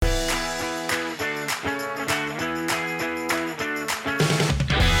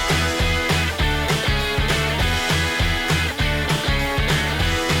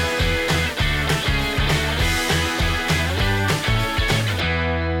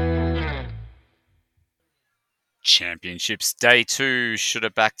Championships Day 2 should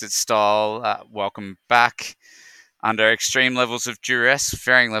have backed it style. Welcome back. Under extreme levels of duress,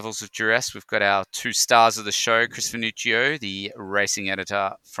 varying levels of duress, we've got our two stars of the show, Chris Venuccio, the racing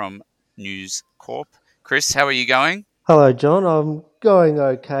editor from News Corp. Chris, how are you going? Hello, John. I'm going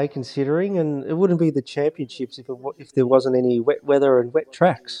okay considering, and it wouldn't be the championships if there wasn't any wet weather and wet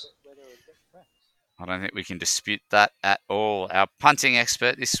tracks. I don't think we can dispute that at all. Our punting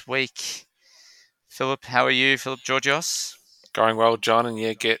expert this week, Philip, how are you? Philip Georgios? Going well, John, and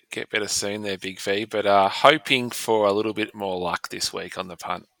yeah, get better soon there, Big V. But hoping for a little bit more luck this week on the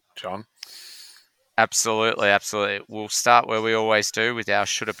punt, John. Absolutely. We'll start where we always do with our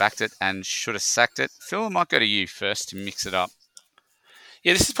should have backed it and should have sacked it. Phil, I might go to you first to mix it up.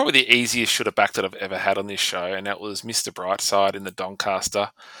 Yeah, this is probably the easiest should have backed it I've ever had on this show, and that was Mr. Brightside in the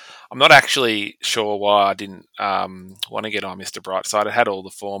Doncaster. I'm not actually sure why I didn't want to get on Mr. Brightside. It had all the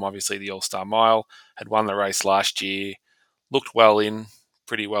form, obviously the All-Star Mile, had won the race last year, looked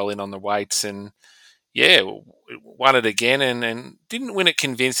pretty well in on the weights, and yeah, won it again and didn't win it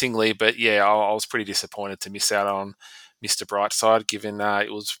convincingly, but yeah, I was pretty disappointed to miss out on Mr. Brightside, given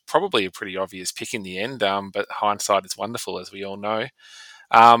it was probably a pretty obvious pick in the end, but hindsight is wonderful, as we all know.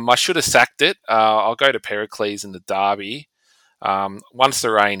 I should have sacked it. I'll go to Pericles in the Derby. Once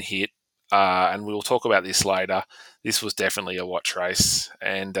the rain hit, and we'll talk about this later, this was definitely a watch race.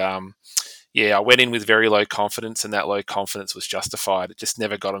 And I went in with very low confidence, and that low confidence was justified. It just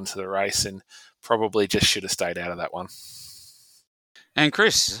never got into the race and probably just should have stayed out of that one. And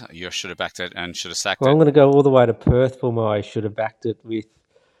Chris, you should have backed it and should have sacked Well, it. I'm going to go all the way to Perth for my should have backed it with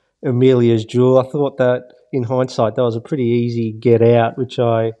Amelia's Jewel. I thought that, in hindsight, that was a pretty easy get out, which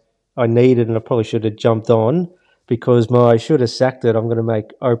I needed, and I probably should have jumped on because my should have sacked it. I'm going to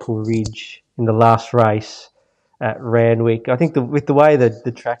make Opal Ridge in the last race at Randwick. I think with the way that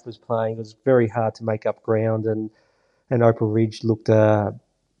the track was playing, it was very hard to make up ground, and Opal Ridge looked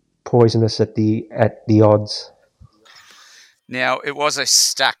poisonous at the odds. Now, it was a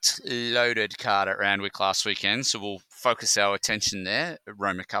stacked, loaded card at Randwick last weekend, so we'll focus our attention there,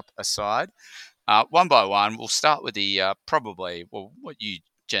 Roma Cup aside. One by one, we'll start with the what you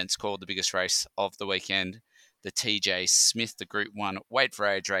gents called the biggest race of the weekend, the TJ Smith, the Group 1 weight for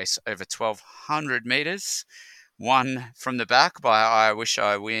age race over 1,200 metres. Won from the back by I Wish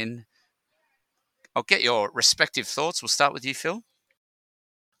I Win. I'll get your respective thoughts. We'll start with you, Phil.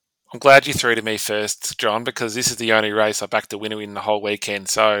 I'm glad you threw to me first, John, because this is the only race I backed a winner in the whole weekend.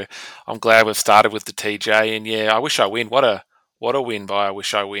 So I'm glad we've started with the TJ. And yeah, I Wish I Win. What a win by I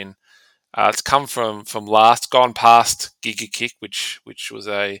Wish I Win. It's come from gone past Giga Kick, which was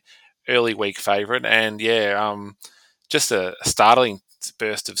a early week favourite, and just a startling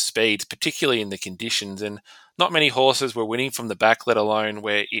burst of speed, particularly in the conditions. And not many horses were winning from the back, let alone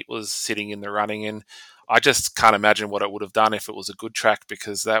where it was sitting in the running. And I just can't imagine what it would have done if it was a good track,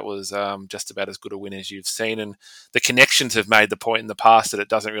 because that was just about as good a win as you've seen. And the connections have made the point in the past that it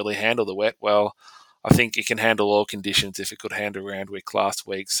doesn't really handle the wet well. I think it can handle all conditions if it could handle Randwick last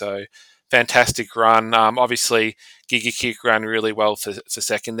week. So fantastic run. Obviously, Giga Kick ran really well for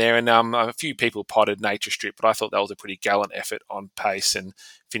second there, and a few people potted Nature Strip, but I thought that was a pretty gallant effort on pace and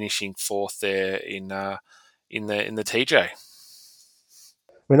finishing fourth there in the TJ.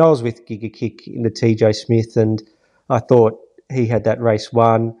 When I was with Giga Kick in the TJ Smith, and I thought he had that race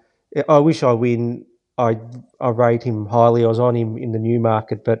won. I Wish I Win. I rate him highly. I was on him in the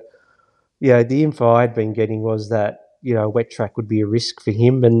Newmarket, but yeah, the info I'd been getting was that wet track would be a risk for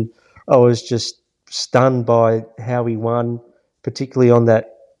him, and I was just stunned by how he won, particularly on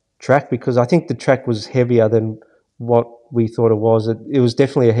that track, because I think the track was heavier than what we thought it was. It was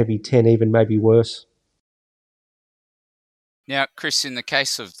definitely a heavy 10, even maybe worse. Now, Chris, in the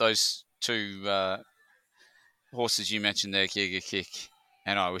case of those two horses you mentioned there, Giga Kick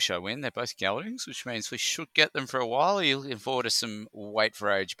and I Wish I Win, they're both geldings, which means we should get them for a while. Are you looking forward to some weight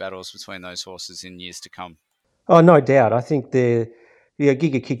for age battles between those horses in years to come? Oh, no doubt. I think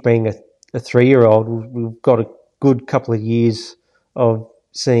Giga Kick being a 3-year-old, we've got a good couple of years of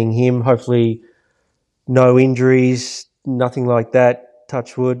seeing him. Hopefully, no injuries, nothing like that,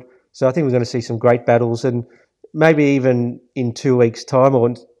 touch wood. So I think we're going to see some great battles, and maybe even in 2 weeks' time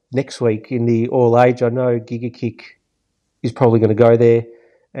or next week in the All Age. I know Giga Kick is probably going to go there,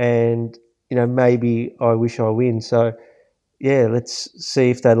 and maybe I Wish I Win. So yeah, let's see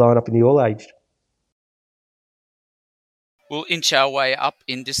if they line up in the All Age. We'll inch our way up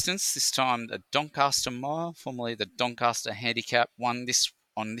in distance. This time, the Doncaster Mile, formerly the Doncaster Handicap, won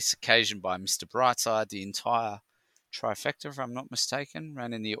on this occasion by Mr. Brightside. The entire trifecta, if I'm not mistaken,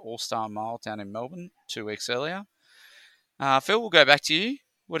 ran in the All-Star Mile down in Melbourne 2 weeks earlier. Phil, we'll go back to you.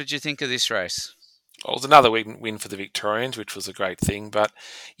 What did you think of this race? Well, it was another win for the Victorians, which was a great thing. But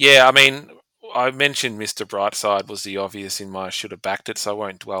yeah, I mean, I mentioned Mr. Brightside was the obvious in my should have backed it, so I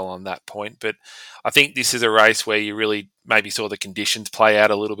won't dwell on that point. But I think this is a race where you really maybe saw the conditions play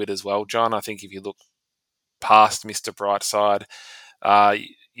out a little bit as well, John. I think if you look past Mr. Brightside, uh,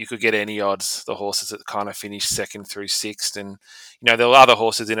 you could get any odds. The horses that kind of finished second through sixth, and there were other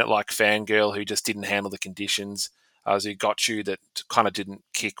horses in it like Fangirl who just didn't handle the conditions. Who got you that kind of didn't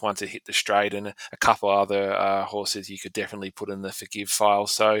kick once it hit the straight, and a couple other horses you could definitely put in the forgive file.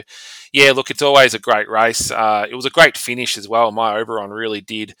 So, yeah, look, it's always a great race. It was a great finish as well. My Oberon really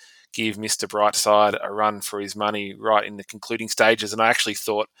did give Mr. Brightside a run for his money right in the concluding stages, and I actually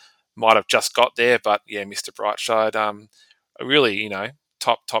thought might have just got there, but yeah, Mr. Brightside, a really,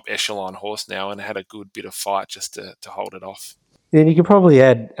 top echelon horse now and had a good bit of fight just to hold it off. Then you could probably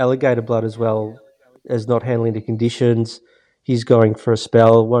add Alligator Blood as well as not handling the conditions. He's going for a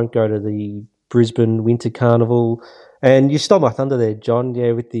spell, won't go to the Brisbane Winter Carnival. And you stole my thunder there, John,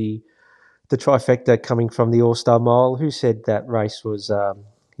 yeah, with the trifecta coming from the All Star Mile. Who said that race was, a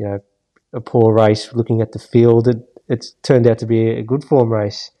poor race looking at the field? It's turned out to be a good form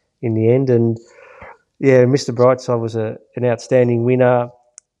race in the end. And yeah, Mr. Brightside was an outstanding winner.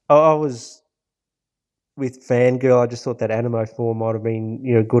 I was with Fangirl. I just thought that Anamoe form might have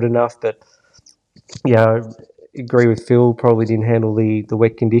been good enough, but I agree with Phil. Probably didn't handle the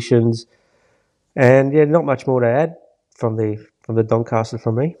wet conditions, and yeah, not much more to add from the Doncaster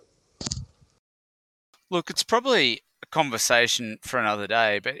from me. Look, it's probably a conversation for another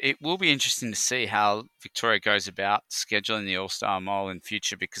day, but it will be interesting to see how Victoria goes about scheduling the All Star Mile in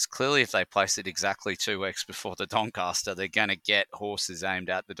future, because clearly, if they place it exactly 2 weeks before the Doncaster, they're going to get horses aimed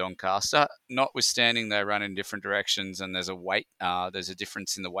at the Doncaster. Notwithstanding, they run in different directions, and there's a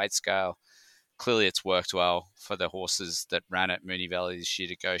difference in the weight scale. Clearly, it's worked well for the horses that ran at Moonee Valley this year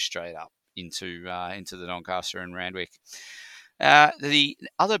to go straight up into the Doncaster and Randwick. The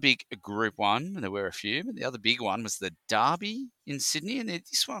other big Group 1, there were a few, but the other big one was the Derby in Sydney, and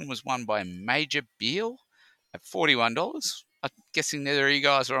this one was won by Major Beale at $41. I'm guessing neither of you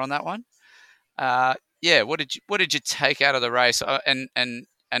guys were on that one. Yeah, what did you take out of the race?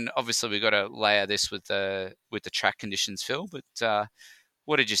 And obviously we've got to layer this with the track conditions, Phil. But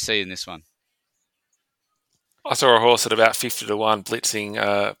what did you see in this one? I saw a horse at about 50 to 1 blitzing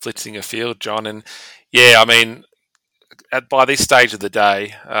a field, John, and yeah, I mean, by this stage of the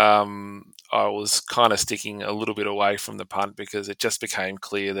day, I was kind of sticking a little bit away from the punt because it just became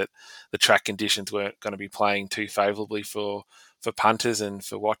clear that the track conditions weren't going to be playing too favourably for punters and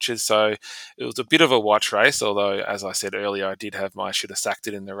for watchers. So it was a bit of a watch race, although, as I said earlier, I did have my should have sacked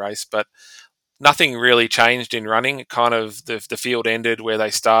it in the race. But nothing really changed in running. Kind of the field ended where they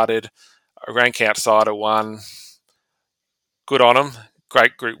started. A rank outside of one. Good on them.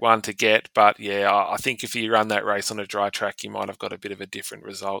 Great Group 1 to get. But yeah, I think if you run that race on a dry track, you might have got a bit of a different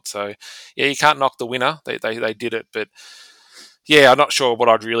result. So yeah, you can't knock the winner. They did it. But yeah, I'm not sure what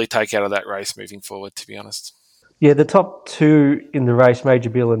I'd really take out of that race moving forward, to be honest. Yeah, the top two in the race, Major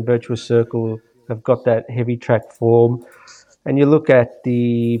Bill and Virtuous Circle, have got that heavy track form. And you look at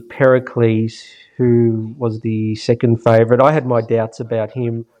the Pericles, who was the second favourite. I had my doubts about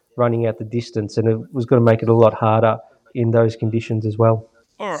him running out the distance, and it was going to make it a lot harder in those conditions as well.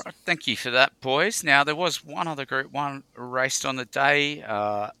 All right, thank you for that, boys. Now, there was one other Group 1 raced on the day.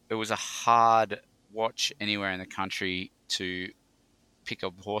 It was a hard watch anywhere in the country to pick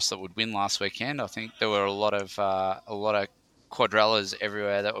a horse that would win last weekend. I think there were a lot of quadrellas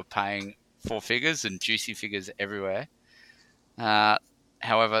everywhere that were paying four figures and juicy figures everywhere. Uh,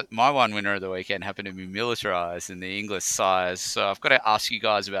 However, my one winner of the weekend happened to be Militarized in the English sires. So I've got to ask you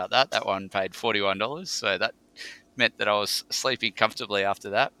guys about that. That one paid $41. So that meant that I was sleeping comfortably after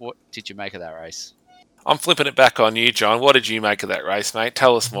that. What did you make of that race? I'm flipping it back on you, John. What did you make of that race, mate?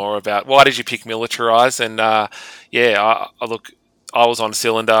 Tell us more about why did you pick Militarise? And yeah, I look, I was on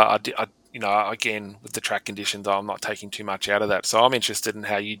cylinder. Again with the track conditions, I'm not taking too much out of that. So I'm interested in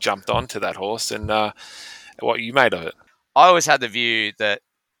how you jumped onto that horse and what you made of it. I always had the view that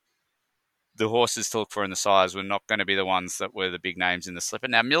the horses to look for in the sires were not going to be the ones that were the big names in the slipper.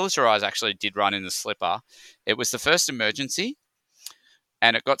 Now, Militarise actually did run in the slipper. It was the first emergency,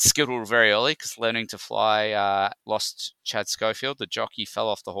 and it got skittled very early because Learning to Fly lost Chad Schofield. The jockey fell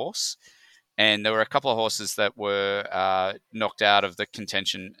off the horse, and there were a couple of horses that were knocked out of the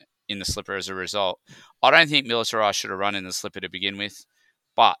contention in the slipper as a result. I don't think Militarise should have run in the slipper to begin with,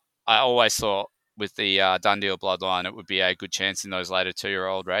 but I always thought with the Dundee bloodline, it would be a good chance in those later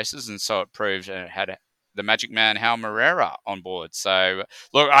 2-year-old races, and so it proved, and it had the Magic Man Hal Morera on board. So,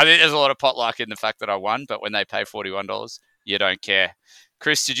 look, I think there's a lot of pot luck in the fact that I won, but when they pay $41, you don't care.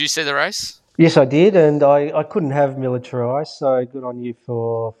 Chris, did you see the race? Yes, I did, and I couldn't have militarised, so good on you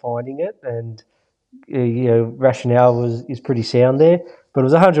for finding it. And rationale is pretty sound there. But it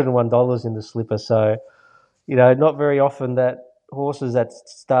was $101 in the slipper, so not very often that horses that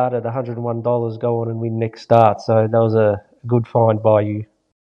start at $101 go on and win next start. So that was a good find by you.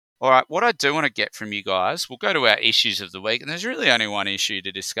 All right, what I do want to get from you guys, we'll go to our issues of the week, and there's really only one issue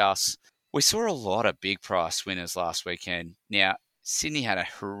to discuss. We saw a lot of big price winners last weekend. Now, Sydney had a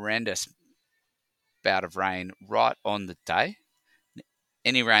horrendous bout of rain right on the day.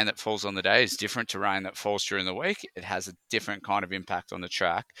 Any rain that falls on the day is different to rain that falls during the week. It has a different kind of impact on the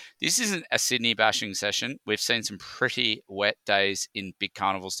track. This isn't a Sydney bashing session. We've seen some pretty wet days in big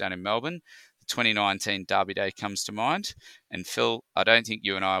carnivals down in Melbourne. The 2019 Derby Day comes to mind. And Phil, I don't think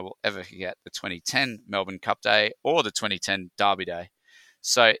you and I will ever forget the 2010 Melbourne Cup Day or the 2010 Derby Day.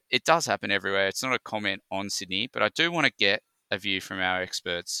 So it does happen everywhere. It's not a comment on Sydney, but I do want to get a view from our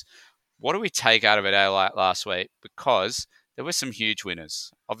experts. What do we take out of a day like last week? Because there were some huge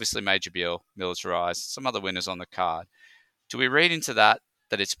winners. Obviously, Major Bill, Militarized, some other winners on the card. Do we read into that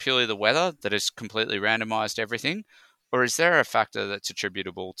it's purely the weather that has completely randomized everything? Or is there a factor that's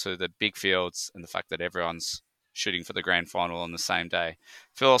attributable to the big fields and the fact that everyone's shooting for the grand final on the same day?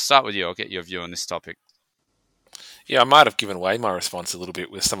 Phil, I'll start with you. I'll get your view on this topic. Yeah, I might have given away my response a little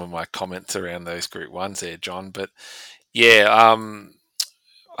bit with some of my comments around those Group 1s there, John. But yeah,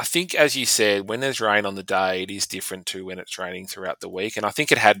 I think, as you said, when there's rain on the day, it is different to when it's raining throughout the week. And I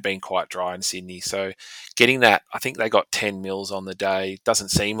think it had been quite dry in Sydney. So getting that, I think they got 10 mils on the day. Doesn't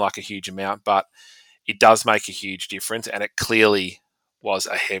seem like a huge amount, but it does make a huge difference. And it clearly was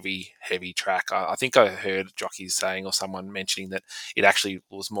a heavy, heavy track. I think I heard jockeys saying or someone mentioning that it actually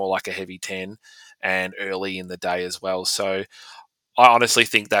was more like a heavy 10 and early in the day as well. So I honestly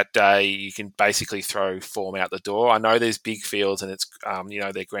think that day you can basically throw form out the door. I know there's big fields and it's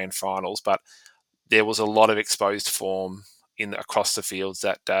they're grand finals, but there was a lot of exposed form in across the fields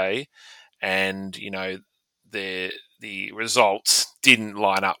that day, and the results didn't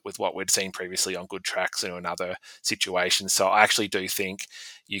line up with what we'd seen previously on good tracks and in other situations. So I actually do think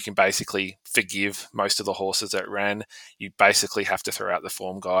you can basically forgive most of the horses that ran. You basically have to throw out the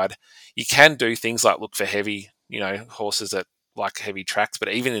form guide. You can do things like look for heavy, horses that like heavy tracks, but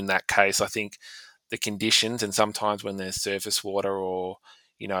even in that case, I think the conditions and sometimes when there's surface water or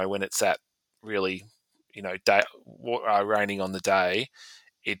when it's that really raining on the day,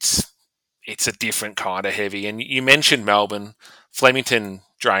 it's a different kind of heavy. And you mentioned Melbourne. Flemington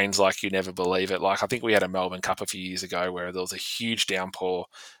drains like you never believe it. Like I think we had a Melbourne Cup a few years ago where there was a huge downpour,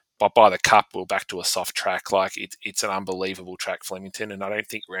 but by the Cup we're back to a soft track. Like it's an unbelievable track, Flemington, and I don't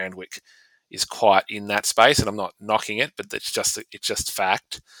think Randwick is quite in that space. And I'm not knocking it, but it's just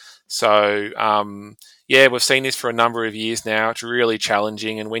fact. So yeah, we've seen this for a number of years now. It's really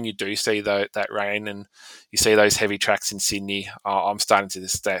challenging, and when you do see that rain and you see those heavy tracks in Sydney, I'm starting to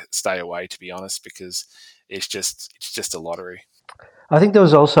stay away, to be honest, because it's just a lottery. I think there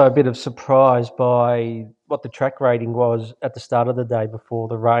was also a bit of surprise by what the track rating was at the start of the day before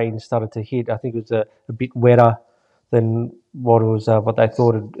the rain started to hit. I think it was a bit wetter than what they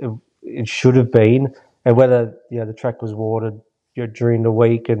thought it should have been, and whether the track was watered during the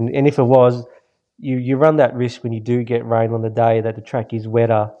week, and if it was, you run that risk when you do get rain on the day that the track is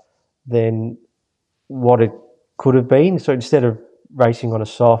wetter than what it could have been. So instead of racing on a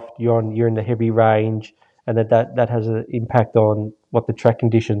soft, you're in the heavy range, and that has an impact on what the track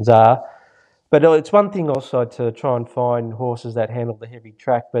conditions are. But it's one thing also to try and find horses that handle the heavy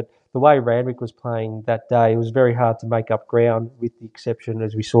track. But the way Randwick was playing that day, it was very hard to make up ground, with the exception,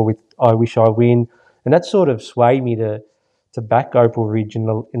 as we saw with I Wish I Win, and that sort of swayed me to back Opal Ridge in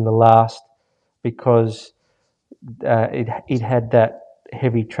the last, because it had that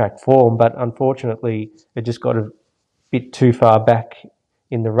heavy track form, but unfortunately it just got a bit too far back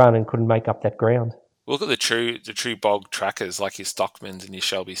in the run and couldn't make up that ground. Look at the true bog trackers like your Stockmans and your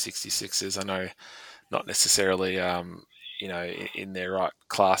Shelby 66s. I know not necessarily in their right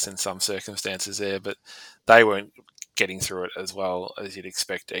class in some circumstances there, but they weren't getting through it as well as you'd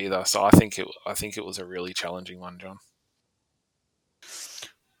expect either. So I think it was a really challenging one, John.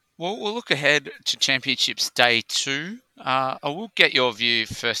 Well, we'll look ahead to Championships Day 2. I will get your view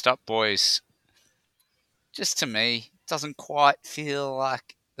first up, boys. Just to me, doesn't quite feel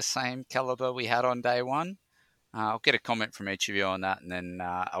like the same calibre we had on Day 1. I'll get a comment from each of you on that, and then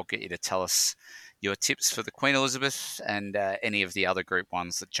I'll get you to tell us your tips for the Queen Elizabeth and any of the other Group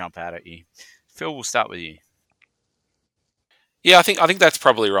 1s that jump out at you. Phil, we'll start with you. Yeah, I think that's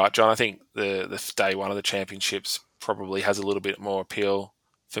probably right, John. I think the day one of the championships probably has a little bit more appeal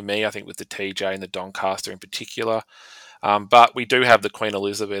for me. I think with the TJ and the Doncaster in particular, but we do have the Queen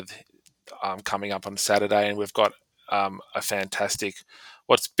Elizabeth. coming up on Saturday, and we've got a fantastic,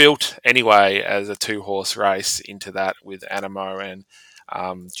 what's built anyway as a 2-horse race into that with Anamoe and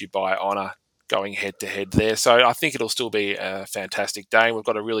Dubai Honour going head to head there. So I think it'll still be a fantastic day. And we've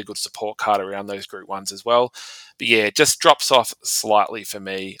got a really good support card around those Group 1s as well. But yeah, it just drops off slightly for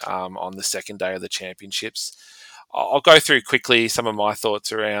me on the second day of the championships. I'll go through quickly some of my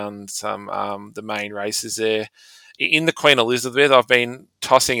thoughts around some the main races there. In the Queen Elizabeth, I've been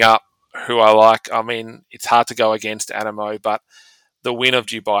tossing up who I like. I mean, it's hard to go against Anamoe, but the win of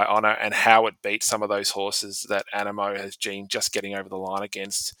Dubai Honour and how it beat some of those horses that Anamoe has been just getting over the line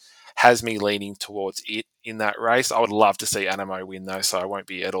against has me leaning towards it in that race. I would love to see Anamoe win though, so I won't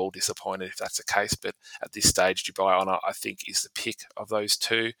be at all disappointed if that's the case. But at this stage, Dubai Honour, I think, is the pick of those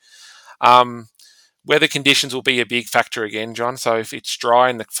two. Weather conditions will be a big factor again, John. So if it's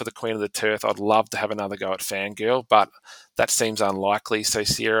dry for the Queen of the Turf, I'd love to have another go at Fangirl, but that seems unlikely. So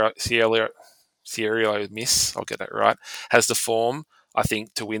Sierra Miss, I'll get that right, has the form, I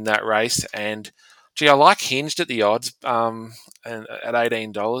think, to win that race. And gee, I like Hinged at the odds and at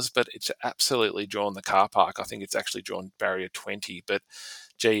 $18, but it's absolutely drawn the car park. I think it's actually drawn barrier 20. But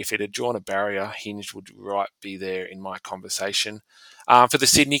gee, if it had drawn a barrier, Hinged would be there in my conversation. For the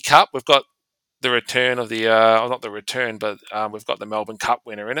Sydney Cup, we've got the return of the, not the return, but we've got the Melbourne Cup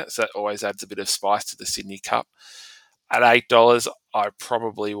winner in it. So that always adds a bit of spice to the Sydney Cup. At $8, I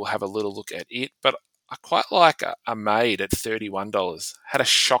probably will have a little look at it, but I quite like a Maid at $31. Had a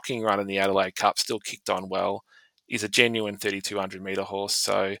shocking run in the Adelaide Cup, still kicked on well. Is a genuine 3,200 metre horse,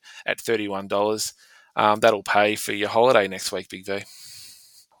 so at $31, that'll pay for your holiday next week, Big V.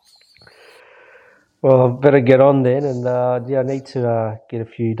 Well, I better get on then, and I need to get a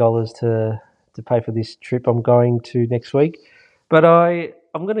few dollars to pay for this trip I'm going to next week. But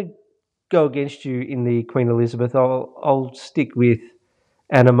I'm going to go against you in the Queen Elizabeth. I'll stick with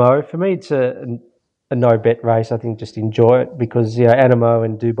Anamoe. For me, it's a no bet race. I think just enjoy it because Anamoe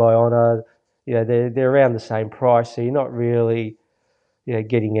and Dubai Honour, they're around the same price, so you're not really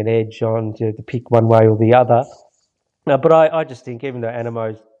getting an edge on to pick one way or the other. But I just think even though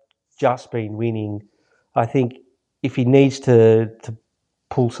Anamoe's just been winning, I think if he needs to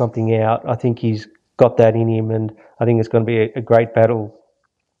pull something out, I think he's got that in him, and I think it's going to be a great battle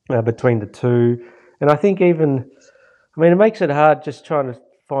between the two. And I think it makes it hard just trying to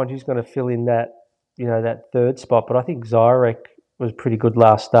find who's going to fill in that third spot. But I think Zyrek was pretty good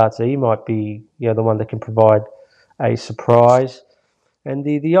last start, so he might be the one that can provide a surprise. And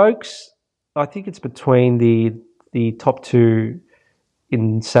the Oaks, I think it's between the top two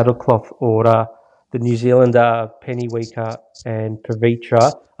in saddlecloth order, the New Zealander, Pennyweaker and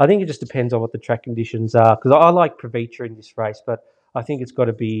Pavitra. I think it just depends on what the track conditions are, because I like Pavitra in this race, but I think it's got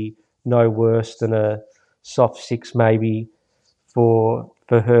to be no worse than a soft 6 maybe for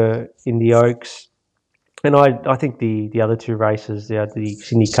her in the Oaks. And I think the other two races, the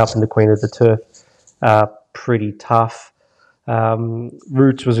Sydney Cup and the Queen of the Turf, are pretty tough.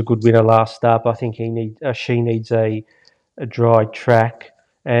 Roots was a good winner last start, but I think she needs a dry track.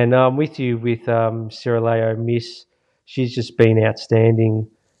 And I'm with you with Cirileo Miss. She's just been outstanding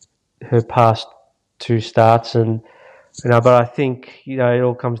her past two starts, and but I think it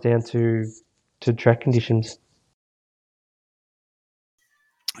all comes down to track conditions.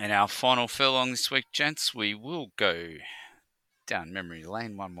 And our final furlong this week, gents, we will go down memory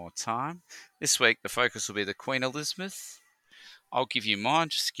lane one more time. This week, the focus will be the Queen Elizabeth. I'll give you mine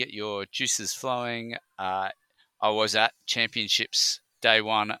just to get your juices flowing. I was at championships day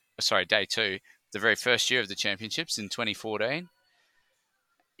 2, the very first year of the championships in 2014.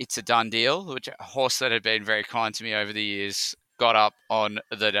 It's a done deal, which a horse that had been very kind to me over the years got up on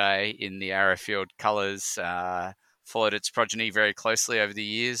the day in the Arrowfield colours, followed its progeny very closely over the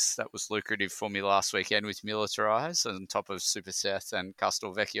years. That was lucrative for me last weekend with Militarise on top of Super Seth and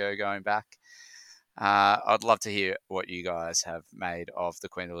Castel Vecchio going back. I'd love to hear what you guys have made of the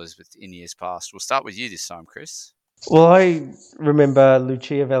Queen Elizabeth in years past. We'll start with you this time, Chris. Well, I remember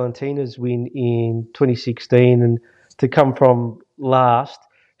Lucia Valentina's win in 2016, and to come from last,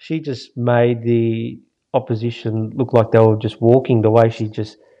 she just made the opposition look like they were just walking. The way she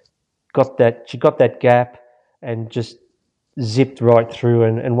just got that gap and just zipped right through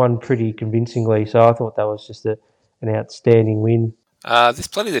and won pretty convincingly. So I thought that was just an outstanding win. There's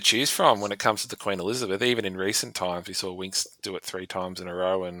plenty to choose from when it comes to the Queen Elizabeth. Even in recent times, we saw Winks do it 3 times in a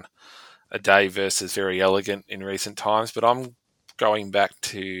row, and a day versus Very Elegant in recent times. But I'm going back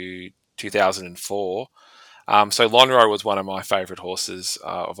to 2004. So Lonhro was one of my favourite horses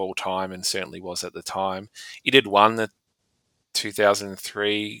of all time, and certainly was at the time. It had won the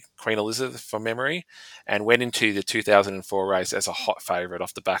 2003 Queen Elizabeth from memory, and went into the 2004 race as a hot favourite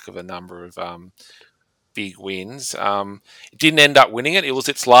off the back of a number of big wins. It didn't end up winning it. It was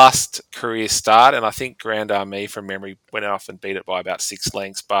its last career start, and I think Grand Army from memory went off and beat it by about 6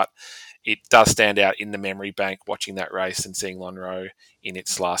 lengths, but it does stand out in the memory bank watching that race and seeing Lonhro in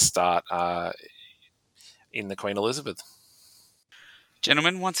its last start in the Queen Elizabeth.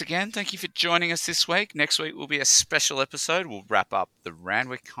 Gentlemen, once again, thank you for joining us this week. Next week will be a special episode. We'll wrap up the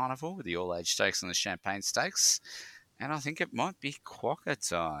Randwick Carnival with the All-Age Stakes and the Champagne Stakes. And I think it might be quokka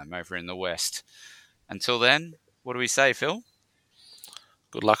time over in the West. Until then, what do we say, Phil?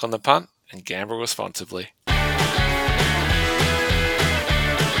 Good luck on the punt and gamble responsibly.